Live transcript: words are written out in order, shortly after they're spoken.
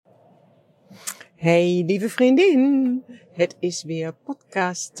Hey lieve vriendin, het is weer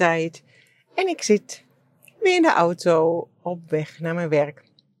podcasttijd en ik zit weer in de auto op weg naar mijn werk.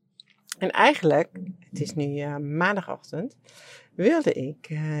 En eigenlijk, het is nu maandagochtend, wilde ik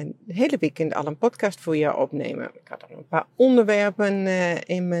het hele weekend al een podcast voor jou opnemen. Ik had al een paar onderwerpen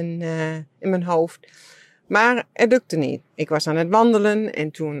in mijn hoofd, maar het lukte niet. Ik was aan het wandelen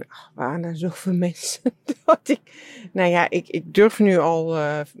en toen waren er zoveel mensen dat ik durf nu al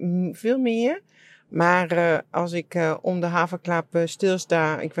veel meer. Maar als ik om de haverklap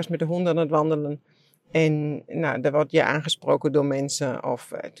stilsta, ik was met de hond aan het wandelen. En dan word je aangesproken door mensen.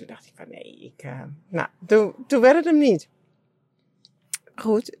 Toen dacht ik van nee, toen werd het hem niet.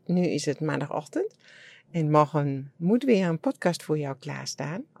 Goed, nu is het maandagochtend. En morgen moet weer een podcast voor jou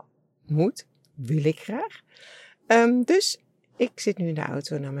klaarstaan. Wil ik graag. Dus ik zit nu in de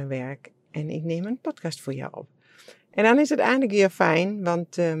auto naar mijn werk. En ik neem een podcast voor jou op. En dan is het eigenlijk weer fijn,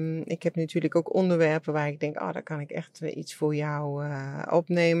 want ik heb natuurlijk ook onderwerpen waar ik denk, daar kan ik echt iets voor jou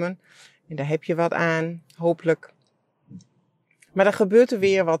opnemen. En daar heb je wat aan, hopelijk. Maar dan gebeurt er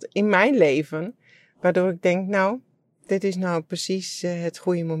weer wat in mijn leven, waardoor ik denk, dit is nou precies het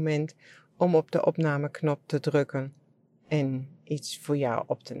goede moment om op de opnameknop te drukken en iets voor jou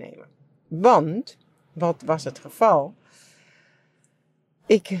op te nemen. Want, wat was het geval?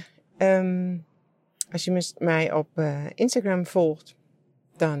 Als je mij op Instagram volgt,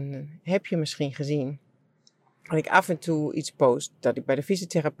 dan heb je misschien gezien dat ik af en toe iets post dat ik bij de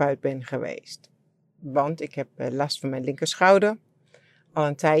fysiotherapeut ben geweest. Want ik heb last van mijn linkerschouder al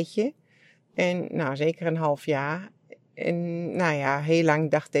een tijdje. En zeker een half jaar. En heel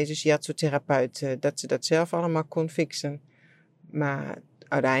lang dacht deze shiatsu-therapeut dat ze dat zelf allemaal kon fixen. Maar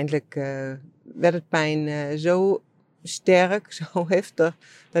uiteindelijk werd het pijn zo sterk, zo heftig,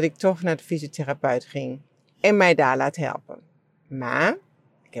 dat ik toch naar de fysiotherapeut ging en mij daar laat helpen. Maar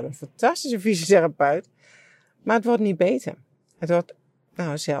ik heb een fantastische fysiotherapeut, maar het wordt niet beter. Het wordt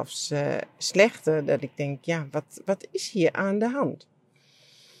zelfs slechter, dat ik denk, wat is hier aan de hand?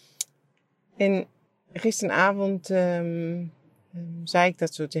 En gisteravond zei ik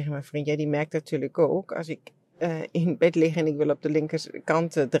dat zo tegen mijn vriend. Ja, die merkt natuurlijk ook, als ik in bed lig en ik wil op de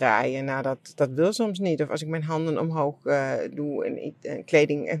linkerkant draaien. Dat wil soms niet. Of als ik mijn handen omhoog doe en ik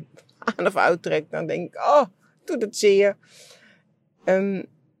kleding aan of uittrek, dan denk ik, doet het zeer.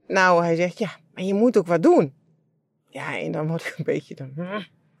 Hij zegt, ja, maar je moet ook wat doen. Ja, en dan word ik een beetje,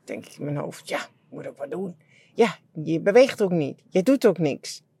 denk ik in mijn hoofd, ja, ik moet ook wat doen. Ja, je beweegt ook niet. Je doet ook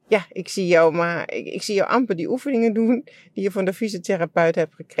niks. Ja, ik zie jou amper die oefeningen doen die je van de fysiotherapeut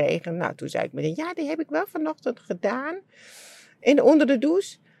hebt gekregen. Toen zei ik meteen, ja, die heb ik wel vanochtend gedaan. En onder de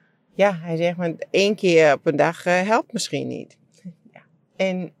douche. Ja, hij zegt, maar 1 keer op een dag helpt misschien niet. Ja.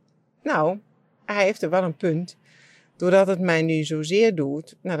 En hij heeft er wel een punt. Doordat het mij nu zozeer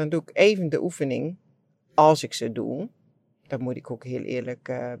doet, dan doe ik even de oefening. Als ik ze doe. Dat moet ik ook heel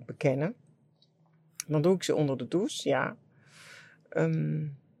eerlijk bekennen. Dan doe ik ze onder de douche, ja.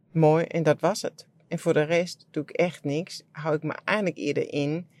 Mooi, en dat was het. En voor de rest doe ik echt niks. Hou ik me eigenlijk eerder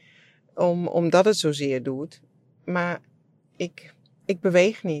in. Omdat het zozeer doet. Maar ik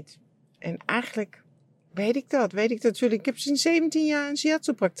beweeg niet. En eigenlijk weet ik dat natuurlijk. Ik heb sinds 17 jaar een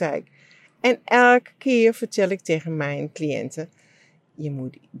shiatsu-praktijk. En elke keer vertel ik tegen mijn cliënten, je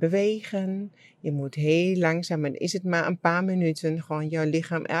moet bewegen. Je moet heel langzaam, en is het maar een paar minuten, gewoon jouw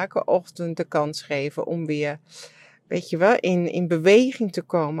lichaam elke ochtend de kans geven om weer, weet je wel, in beweging te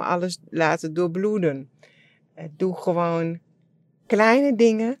komen. Alles laten doorbloeden. Doe gewoon kleine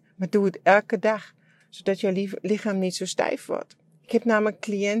dingen, maar doe het elke dag. Zodat jouw lichaam niet zo stijf wordt. Ik heb namelijk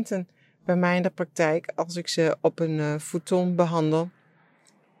cliënten bij mij in de praktijk, als ik ze op een futon behandel,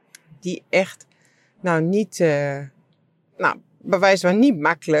 die echt, niet, bij wijze van niet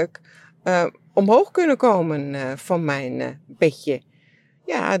makkelijk omhoog kunnen komen van mijn bedje.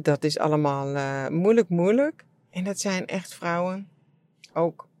 Ja, dat is allemaal moeilijk. En dat zijn echt vrouwen.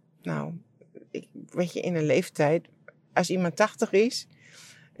 Ook, weet je, in een leeftijd, als iemand 80 is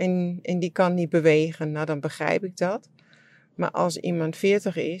en die kan niet bewegen, dan begrijp ik dat. Maar als iemand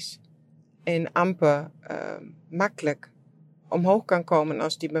 40 is en amper makkelijk omhoog kan komen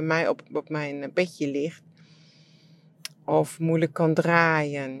als die bij mij op mijn bedje ligt, of moeilijk kan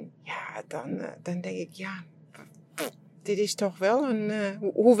draaien, ja, dan denk ik, ja, dit is toch wel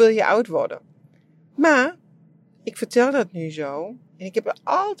hoe wil je oud worden? Maar ik vertel dat nu zo en ik heb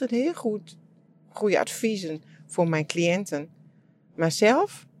altijd heel goede adviezen voor mijn cliënten. Maar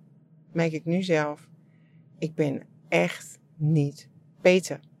zelf merk ik nu zelf, ik ben echt niet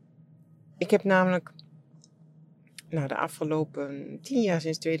beter. Ik heb namelijk de afgelopen 10 jaar,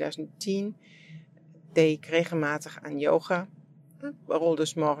 sinds 2010, deed ik regelmatig aan yoga. Ik rolde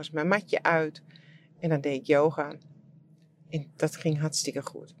 's morgens mijn matje uit En dan deed ik yoga. En dat ging hartstikke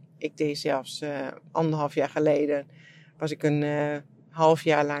goed. Ik deed zelfs 1,5 jaar geleden, was ik een half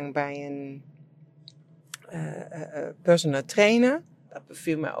jaar lang bij een personal trainer. Dat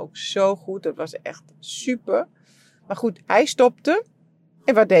beviel mij ook zo goed. Dat was echt super. Maar goed, hij stopte.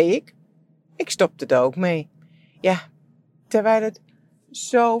 En wat deed ik? Ik stopte er ook mee. Ja, terwijl het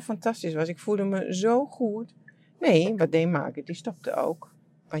zo fantastisch was. Ik voelde me zo goed. Nee, wat deed Margaret? Die stopte ook.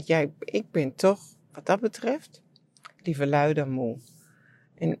 Want ik ben toch, wat dat betreft, liever lui dan moe.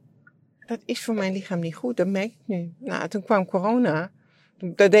 En dat is voor mijn lichaam niet goed. Dat merk ik nu. Nou, toen kwam corona.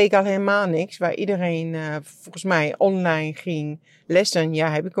 Daar deed ik al helemaal niks. Waar iedereen volgens mij online ging lessen.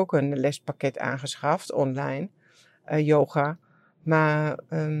 Ja, heb ik ook een lespakket aangeschaft online. Yoga. Maar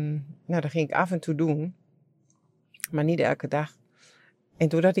nou, dat ging ik af en toe doen. Maar niet elke dag. En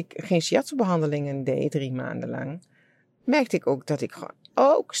doordat ik geen shiatsu-behandelingen deed 3 maanden lang, merkte ik ook dat ik gewoon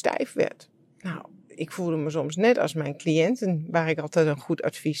ook stijf werd. Nou, ik voelde me soms net als mijn cliënten, waar ik altijd een goed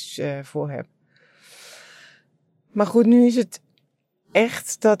advies voor heb. Maar goed, nu is het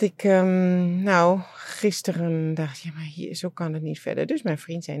echt dat ik, gisteren dacht, ja, maar zo kan het niet verder. Dus mijn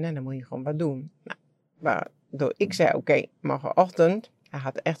vriend zei, nou, dan moet je gewoon wat doen. Nou, waardoor ik zei, oké, morgenochtend, hij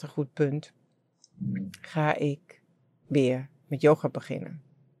had echt een goed punt, ga ik weer met yoga beginnen.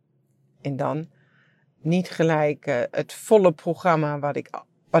 En dan niet gelijk het volle programma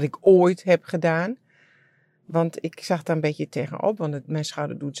wat ik ooit heb gedaan. Want ik zag daar een beetje tegenop, want mijn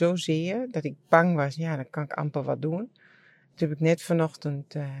schouder doet zo zeer dat ik bang was, ja, dan kan ik amper wat doen. Toen heb ik net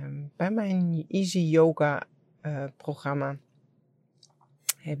vanochtend bij mijn Easy Yoga programma,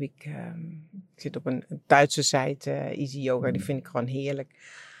 ik zit op een Duitse site, Easy Yoga, die vind ik gewoon heerlijk.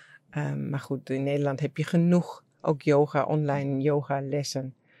 Maar goed, in Nederland heb je genoeg ook online yoga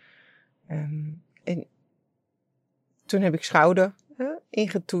lessen. En toen heb ik schouder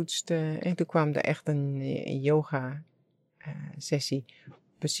ingetoetst en toen kwam er echt een yoga sessie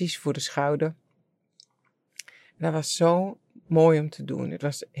precies voor de schouder. Dat was zo mooi om te doen. Het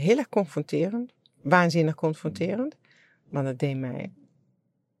was heel erg confronterend, waanzinnig confronterend, want het deed mij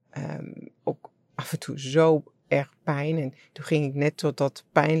ook af en toe zo erg pijn. En toen ging ik net tot dat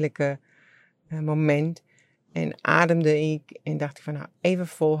pijnlijke moment en ademde ik en dacht ik van nou even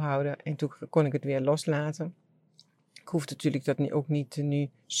volhouden en toen kon ik het weer loslaten. Ik hoef natuurlijk dat ook niet nu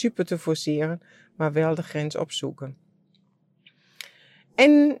super te forceren, maar wel de grens opzoeken.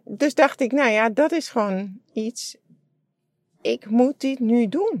 En dus dacht ik, nou ja, dat is gewoon iets. Ik moet dit nu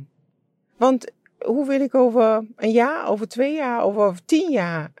doen. Want hoe wil ik over 1 jaar, over 2 jaar, over 10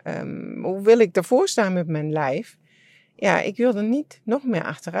 jaar, hoe wil ik ervoor staan met mijn lijf? Ja, ik wil er niet nog meer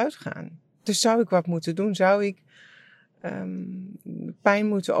achteruit gaan. Dus zou ik wat moeten doen? Zou ik pijn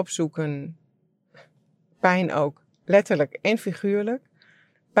moeten opzoeken? Pijn ook letterlijk en figuurlijk.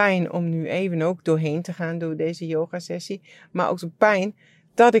 Pijn om nu even ook doorheen te gaan door deze yoga sessie. Maar ook de pijn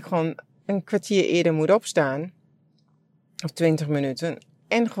dat ik gewoon een kwartier eerder moet opstaan. Of 20 minuten.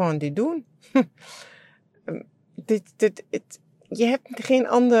 En gewoon dit doen. Je hebt geen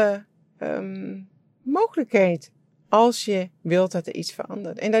andere mogelijkheid. Als je wilt dat er iets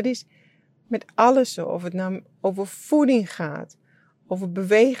verandert. En dat is met alles zo. Of het nou over voeding gaat. Over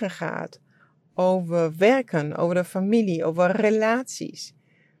bewegen gaat. Over werken. Over de familie. Over relaties.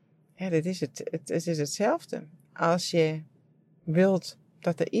 Ja, dit is het is hetzelfde. Als je wilt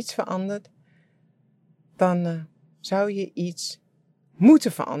dat er iets verandert. Dan zou je iets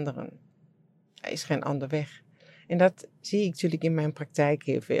moeten veranderen. Er is geen andere weg. En dat zie ik natuurlijk in mijn praktijk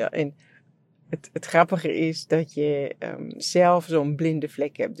heel veel. En het grappige is dat je zelf zo'n blinde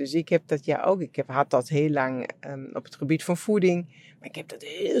vlek hebt. Dus ik heb dat ook. Had dat heel lang op het gebied van voeding. Maar ik heb dat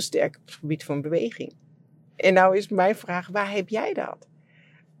heel sterk op het gebied van beweging. En nou is mijn vraag, waar heb jij dat?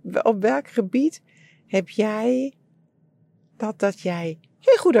 Op welk gebied heb jij dat jij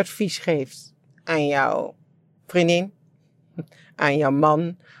heel goed advies geeft aan jouw vriendin, aan jouw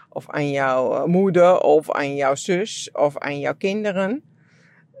man, of aan jouw moeder, of aan jouw zus, of aan jouw kinderen.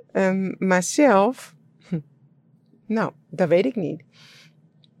 Maar zelf, nou, dat weet ik niet.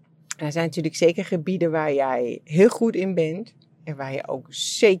 Er zijn natuurlijk zeker gebieden waar jij heel goed in bent. En waar je ook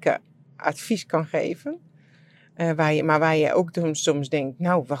zeker advies kan geven. Maar waar je ook soms denkt,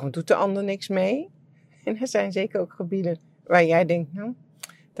 nou, waarom doet de ander niks mee? En er zijn zeker ook gebieden waar jij denkt, nou,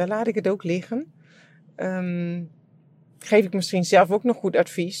 daar laat ik het ook liggen. Geef ik misschien zelf ook nog goed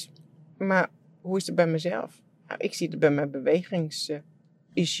advies. Maar hoe is het bij mezelf? Nou, ik zie het bij mijn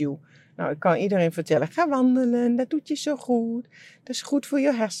bewegingsissue. Nou, ik kan iedereen vertellen, ga wandelen, dat doet je zo goed. Dat is goed voor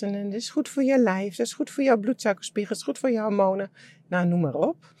je hersenen, dat is goed voor je lijf, dat is goed voor jouw bloedsuikerspiegel, dat is goed voor je hormonen. Nou, noem maar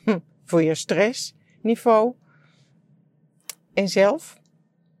op. Voor je stressniveau. En zelf?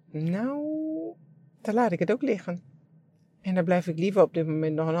 Nou, dan laat ik het ook liggen. En dan blijf ik liever op dit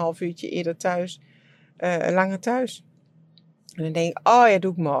moment nog een half uurtje eerder thuis, langer thuis. En dan denk ik, oh ja,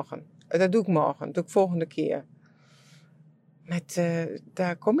 doe ik morgen. Dat doe ik morgen, dat doe ik volgende keer.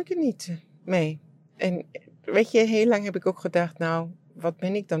 Daar kom ik er niet mee. En weet je, heel lang heb ik ook gedacht, nou, wat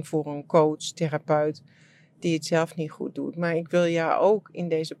ben ik dan voor een coach, therapeut, die het zelf niet goed doet. Maar ik wil jou ook in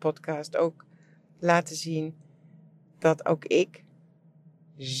deze podcast ook laten zien dat ook ik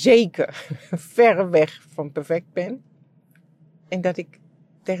zeker verre weg van perfect ben. En dat ik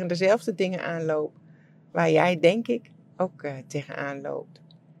tegen dezelfde dingen aanloop waar jij, denk ik, ook tegenaan loopt.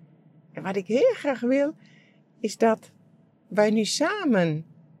 En wat ik heel graag wil, is dat wij nu samen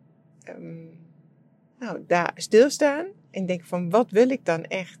daar stilstaan en denken van, wat wil ik dan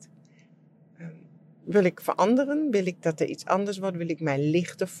echt? Wil ik veranderen? Wil ik dat er iets anders wordt? Wil ik mij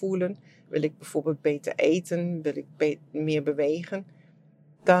lichter voelen? Wil ik bijvoorbeeld beter eten? Wil ik meer bewegen?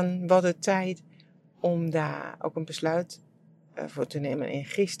 Dan wordt het tijd om daar ook een besluit voor te nemen. En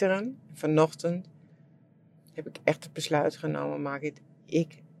gisteren, vanochtend, heb ik echt het besluit genomen, Margit.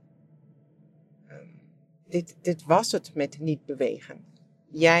 Dit was het met niet bewegen.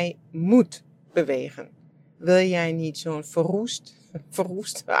 Jij moet bewegen. Wil jij niet zo'n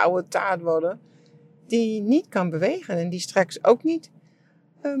verroest oude taart worden, die niet kan bewegen en die straks ook niet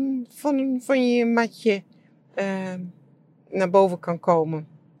van je matje naar boven kan komen.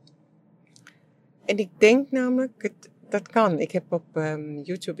 En ik denk namelijk, dat kan. Ik heb op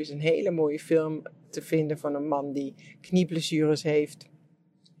YouTube is een hele mooie film te vinden van een man die knieblessures heeft.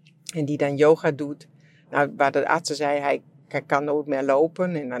 En die dan yoga doet. Nou, waar de artsen zei, hij kan nooit meer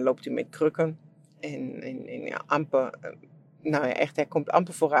lopen. En dan loopt hij met krukken. En amper, hij komt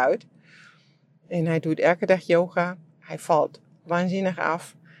amper vooruit. En hij doet elke dag yoga. Hij valt waanzinnig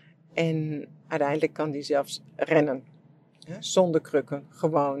af. En uiteindelijk kan hij zelfs rennen. Zonder krukken,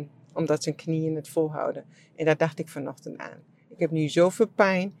 gewoon. Omdat zijn knieën het volhouden. En daar dacht ik vanochtend aan. Ik heb nu zoveel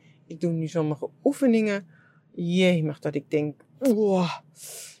pijn. Ik doe nu sommige oefeningen. Jemig dat ik denk,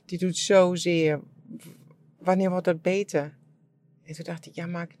 die doet zozeer. Wanneer wordt dat beter? En toen dacht ik, ja,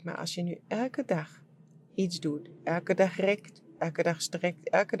 maak het maar. Als je nu elke dag iets doet. Elke dag rekt. Elke dag strekt.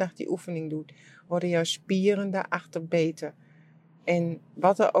 Elke dag die oefening doet. Worden jouw spieren daarachter beter. En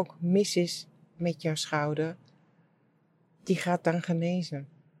wat er ook mis is met jouw schouder. Die gaat dan genezen.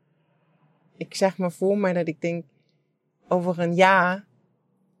 Ik zeg maar voor mij dat ik denk, over een jaar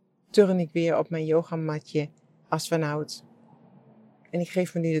turn ik weer op mijn yogamatje als vanouds. En ik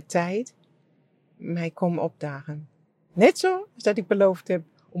geef me nu de tijd, mij kom opdagen. Net zo als dat ik beloofd heb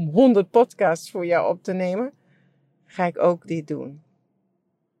om 100 podcasts voor jou op te nemen, ga ik ook dit doen.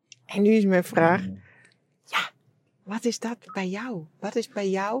 En nu is mijn vraag, ja, wat is dat bij jou? Wat is bij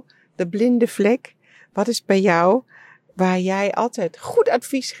jou de blinde vlek? Wat is bij jou waar jij altijd goed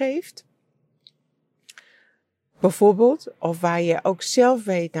advies geeft? Bijvoorbeeld, of waar je ook zelf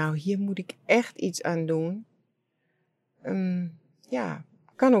weet, nou, hier moet ik echt iets aan doen.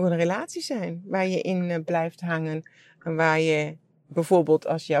 Kan ook een relatie zijn waar je in blijft hangen. En waar je bijvoorbeeld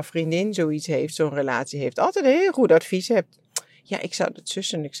als jouw vriendin zoiets heeft, zo'n relatie heeft, altijd heel goed advies hebt. Ja, ik zou dat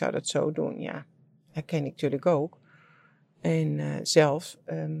zussen, ik zou dat zo doen. Ja, dat ken ik natuurlijk ook. En zelf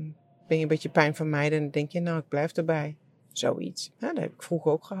ben je een beetje pijn van mij, dan denk je, nou, ik blijf erbij. Zoiets. Ja, dat heb ik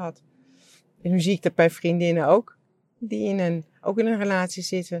vroeger ook gehad. En nu zie ik dat bij vriendinnen ook, die ook in een relatie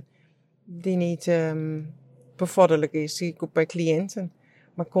zitten, die niet bevorderlijk is. Zie ik ook bij cliënten.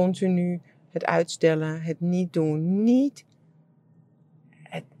 Maar continu het uitstellen, het niet doen, niet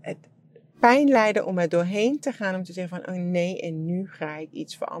het pijn lijden om er doorheen te gaan, om te zeggen van, oh nee, en nu ga ik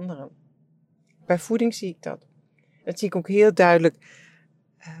iets veranderen. Bij voeding zie ik dat. Dat zie ik ook heel duidelijk.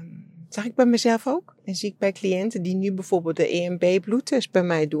 Zag ik bij mezelf ook. En zie ik bij cliënten die nu bijvoorbeeld de EMB bloedtest bij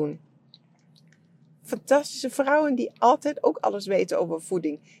mij doen. Fantastische vrouwen die altijd ook alles weten over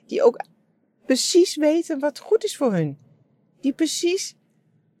voeding. Die ook precies weten wat goed is voor hun. Die precies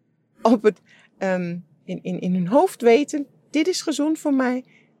op het, in hun hoofd weten, dit is gezond voor mij.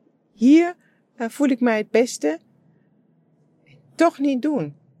 Hier voel ik mij het beste. Toch niet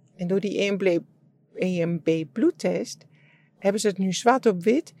doen. En door die EMB bloedtest hebben ze het nu zwart op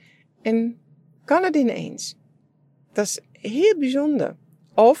wit en kan het ineens. Dat is heel bijzonder.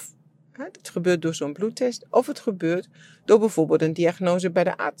 Of het gebeurt door zo'n bloedtest, of het gebeurt door bijvoorbeeld een diagnose bij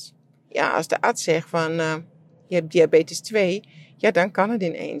de arts. Ja, als de arts zegt van je hebt diabetes 2, ja, dan kan het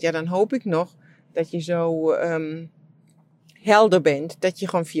ineens. Ja, dan hoop ik nog dat je zo helder bent, dat je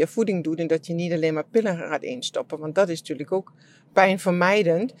gewoon via voeding doet en dat je niet alleen maar pillen gaat instoppen. Want dat is natuurlijk ook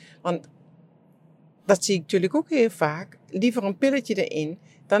pijnvermijdend. Want dat zie ik natuurlijk ook heel vaak. Liever een pilletje erin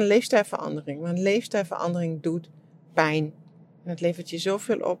dan leefstijlverandering. Want leefstijlverandering doet pijn. En het levert je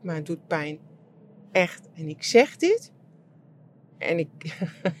zoveel op, maar het doet pijn. Echt. En ik zeg dit. En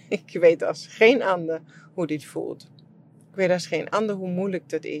ik weet als geen ander hoe dit voelt. Ik weet als geen ander hoe moeilijk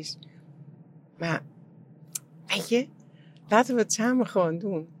dat is. Maar, weet je, laten we het samen gewoon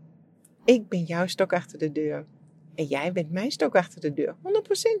doen. Ik ben jouw stok achter de deur. En jij bent mijn stok achter de deur.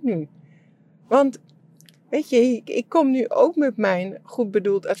 100% nu. Want, weet je, ik kom nu ook met mijn goed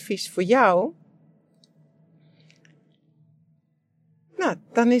bedoeld advies voor jou. Nou,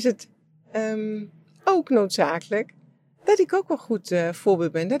 dan is het ook noodzakelijk dat ik ook wel goed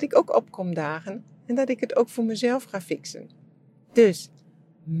voorbeeld ben. Dat ik ook opkom dagen. En dat ik het ook voor mezelf ga fixen. Dus,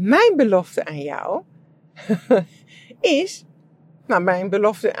 mijn belofte aan jou is... Nou, mijn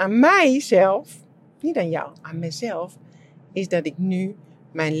belofte aan mijzelf, niet aan jou, aan mezelf, is dat ik nu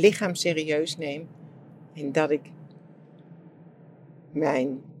mijn lichaam serieus neem. En dat ik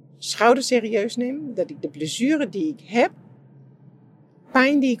mijn schouder serieus neem. Dat ik de blessure die ik heb,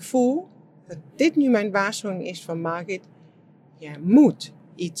 pijn die ik voel, dat dit nu mijn waarschuwing is van Margit. Jij moet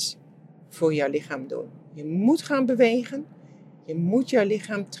iets voor jouw lichaam doen. Je moet gaan bewegen. Je moet jouw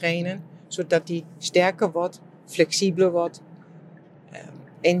lichaam trainen, zodat die sterker wordt, flexibeler wordt.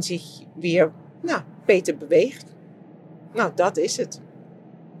 En zich weer beter beweegt. Nou, dat is het.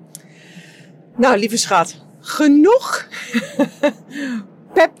 Nou, lieve schat. Genoeg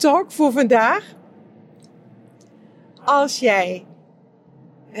pep talk voor vandaag. Als jij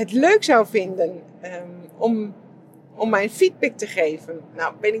het leuk zou vinden om mij feedback te geven.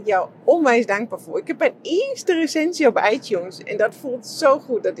 Nou, ben ik jou onwijs dankbaar voor. Ik heb mijn eerste recensie op iTunes. En dat voelt zo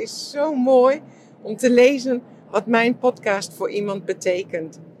goed. Dat is zo mooi om te lezen wat mijn podcast voor iemand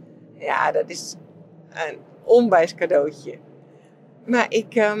betekent. Ja, dat is een onwijs cadeautje. Maar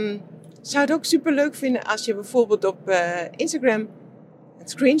ik zou het ook super leuk vinden als je bijvoorbeeld op Instagram een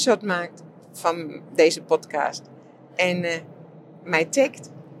screenshot maakt van deze podcast. En mij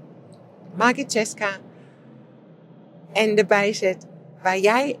tagt, Margit Cesca. En erbij zet waar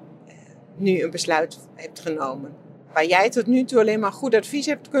jij nu een besluit hebt genomen. Waar jij tot nu toe alleen maar goed advies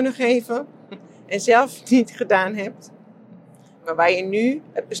hebt kunnen geven. En zelf niet gedaan hebt. Maar waar je nu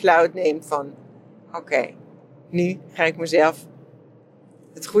het besluit neemt van... Oké, nu ga ik mezelf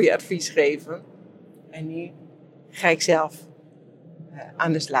het goede advies geven. En nu ga ik zelf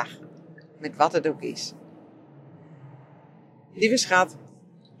aan de slag. Met wat het ook is. Lieve schat,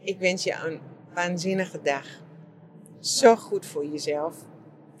 ik wens je een waanzinnige dag. Zorg goed voor jezelf.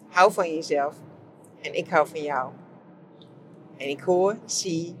 Hou van jezelf. En ik hou van jou. En ik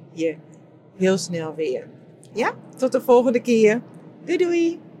zie je heel snel weer. Ja, tot de volgende keer. Doei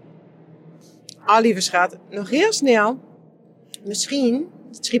doei. Lieve schat, nog heel snel. Misschien,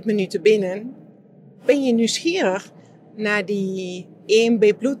 het schiet me nu te binnen. Ben je nieuwsgierig naar die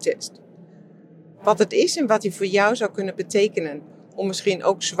EMB bloedtest? Wat het is en wat die voor jou zou kunnen betekenen. Om misschien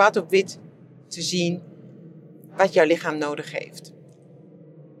ook zwart op wit te zien wat jouw lichaam nodig heeft.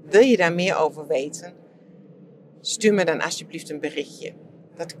 Wil je daar meer over weten? Stuur me dan alsjeblieft een berichtje.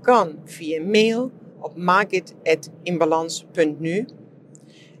 Dat kan via mail op margit@inbalans.nu.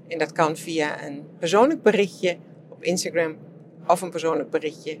 En dat kan via een persoonlijk berichtje op Instagram of een persoonlijk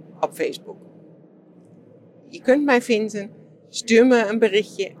berichtje op Facebook. Je kunt mij vinden. Stuur me een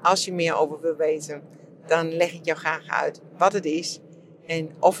berichtje als je meer over wil weten. Dan leg ik jou graag uit wat het is en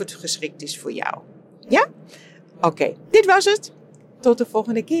of het geschikt is voor jou. Ja? Oké, dit was het. Tot de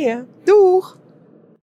volgende keer. Doeg!